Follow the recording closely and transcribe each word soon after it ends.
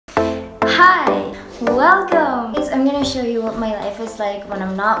Welcome! I'm gonna show you what my life is like when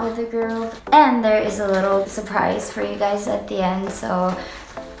I'm not with a group, and there is a little surprise for you guys at the end, so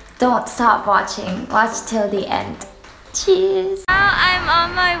don't stop watching. Watch till the end. Cheers! Now I'm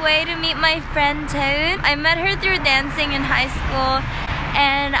on my way to meet my friend Heyoon. I met her through dancing in high school,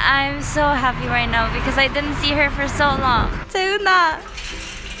 and I'm so happy right now because I didn't see her for so long. Heyoon아!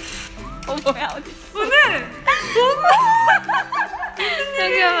 뭐야, 어딨어? 오늘!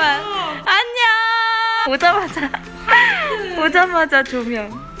 잠깐만. 안녕! 오자마자 조명.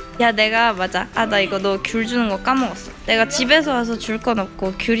 야, 내가 맞아. 아, 나 이거 너 귤 주는 거 까먹었어. 내가 집에서 와서 줄 건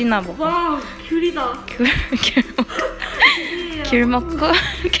없고 귤이나 먹어. 와, 귤이다. 귤 먹고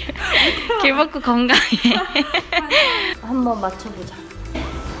건강해. 한번 맞춰보자.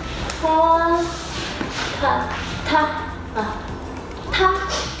 타.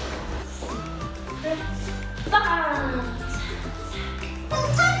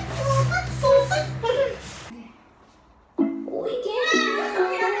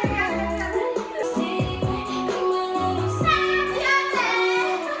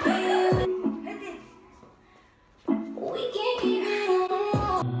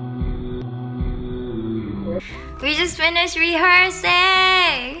 We just finished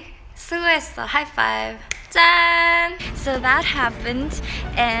rehearsing! 수고했어. High five. 짠! So that happened,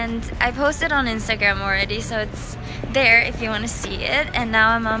 and I posted on Instagram already, so it's there if you want to see it. And now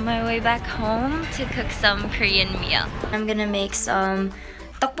I'm on my way back home to cook some Korean meal. I'm gonna make some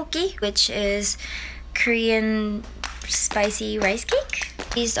tteokbokki, which is Korean spicy rice cake.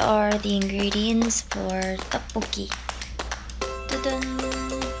 These are the ingredients for tteokbokki. Ta-da!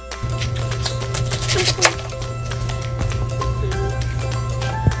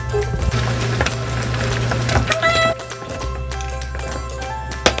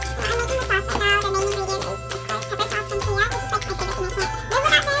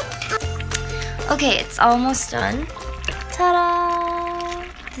 Okay, it's almost done. Ta-da!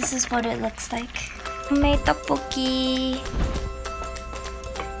 This is what it looks like. Homemade tteokbokki.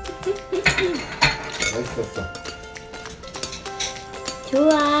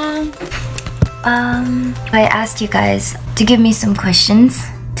 좋아. I asked you guys to give me some questions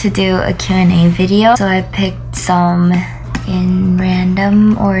to do a Q&A video, so I picked some in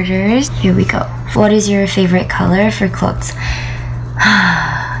random orders. Here we go. What is your favorite color for clothes?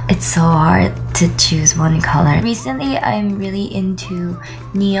 It's so hard to choose one color. Recently, I'm really into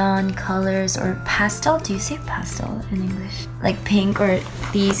neon colors or pastel. Do you say pastel in English? Like pink or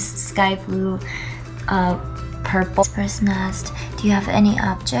these sky blue, purple. This person asked, do you have any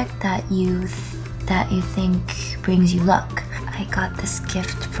object that you think brings you luck? I got this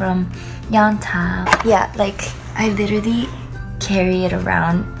gift from Yanta. Yeah, like I literally carry it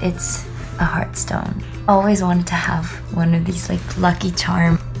around. It's a heartstone. Always wanted to have one of these like lucky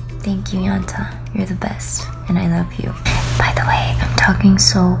charm. Thank you, Yanta. You're the best, and I love you. By the way, I'm talking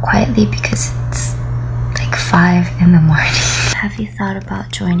so quietly because it's like 5 in the morning. Have you thought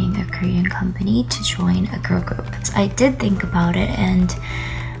about joining a Korean company to join a girl group? I did think about it, and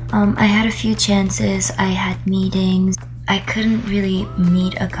I had a few chances. I had meetings. I couldn't really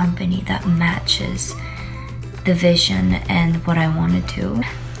meet a company that matches the vision and what I want to do.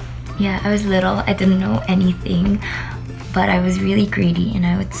 Yeah, I was little. I didn't know anything. But I was really greedy, and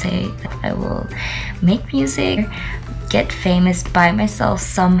I would say that I will make music, get famous by myself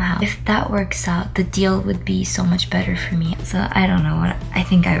somehow. If that works out, the deal would be so much better for me. So I don't know what, I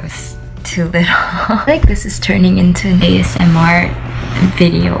think I was too little. Like this is turning into an ASMR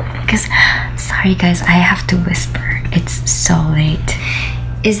video because, sorry guys, I have to whisper. It's so late.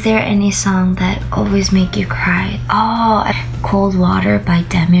 Is there any song that always make you cry? Oh, Cold Water by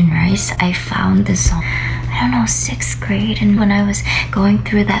Damien Rice. I found this song, I don't know, 6th grade, and when I was going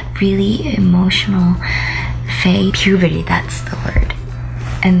through that really emotional phase, puberty, that's the word,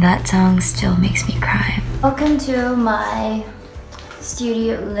 and that song still makes me cry. Welcome to my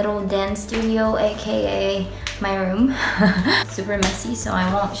studio, little dance studio, aka my room. Super messy, so I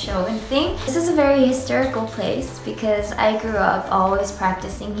won't show anything. This is a very historical place because I grew up always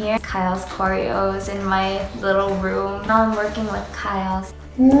practicing here. Kyle's choreos in my little room. Now I'm working with Kyle's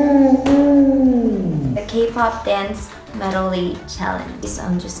the K-pop dance medley challenge. So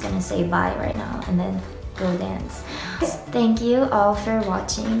I'm just gonna say bye right now and then go dance. Thank you all for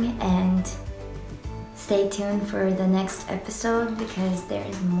watching, and stay tuned for the next episode because there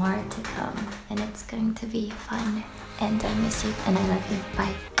is more to come and it's going to be fun. And I miss you and I love you.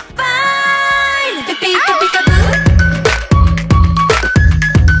 Bye. Bye!